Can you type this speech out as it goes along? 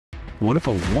What if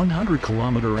a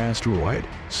 100-kilometer asteroid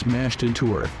smashed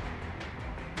into Earth?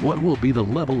 What will be the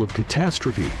level of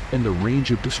catastrophe and the range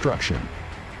of destruction?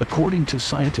 According to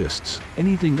scientists,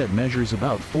 anything that measures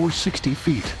about 460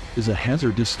 feet is a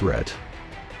hazardous threat.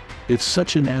 If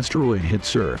such an asteroid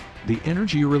hits Earth, the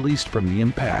energy released from the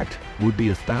impact would be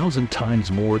 1,000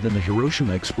 times more than the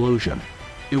Hiroshima explosion.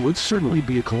 It would certainly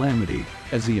be a calamity,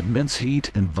 as the immense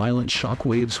heat and violent shock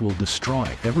waves will destroy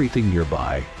everything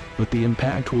nearby, but the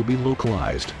impact will be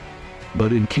localized.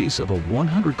 But in case of a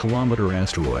 100-kilometer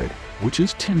asteroid, which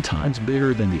is 10 times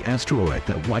bigger than the asteroid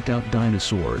that wiped out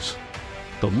dinosaurs,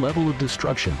 the level of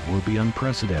destruction will be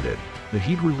unprecedented. The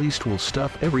heat released will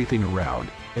stuff everything around,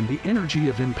 and the energy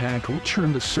of impact will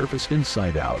churn the surface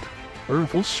inside out.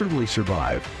 Earth will certainly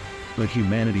survive, but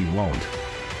humanity won't.